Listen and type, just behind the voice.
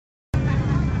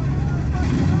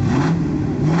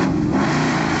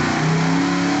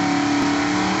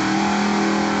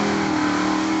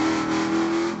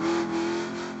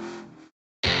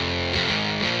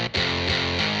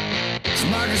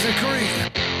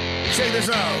Check this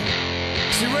out.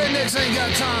 See, rednecks ain't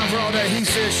got time for all that he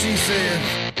said, she said.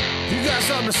 You got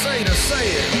something to say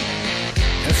it.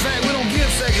 In fact, we don't give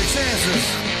second chances.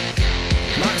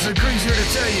 Marcus and Creek's here to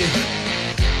tell you,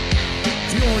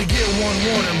 you only get one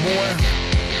warning, boy.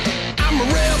 I'm a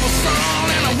rebel son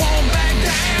and I won't back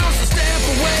down, so step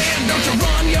away and don't you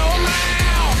run your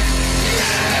mouth.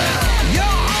 Yeah,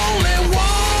 you're only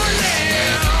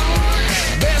warning.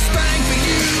 Best thing for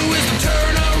you is to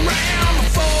turn around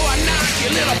before I knock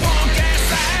your little punk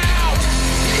ass out.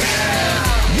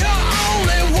 Yeah, you're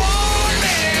only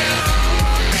warning.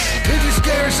 If you're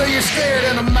scared, say you're scared,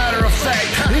 and a matter of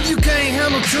fact, if you can't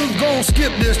handle truth, go and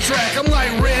skip this track. I'm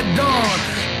like Red Dawn,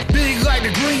 big like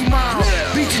the Green Mile,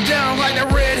 beat you down like that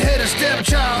red-headed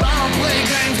stepchild. I don't play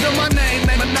games, no, my name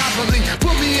ain't Monopoly.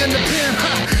 Put me in the pen,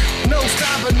 no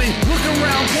stopping me. Look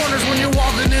around corners when you're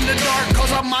walking in the dark,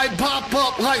 cause I might pop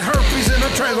up like herpes in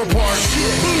a trailer park.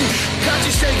 Boom, got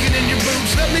you shaking in your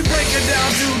boots. Let me break it down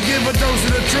to give a dose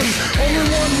of the truth. Only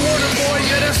one warning, boy,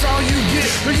 yeah, that's all you get.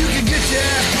 Or you can get your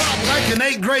ass popped like an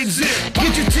 8th grade zip.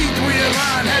 Get your teeth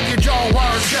realigned, have your jaw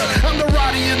wired shut. I'm the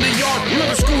Roddy in the yard, you're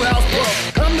the schoolhouse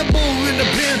pup. I'm the bull in the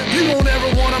pen, you won't ever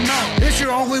want them out. It's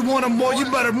your only one, boy, you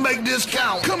better make this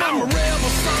count. Come on, I'm a rebel.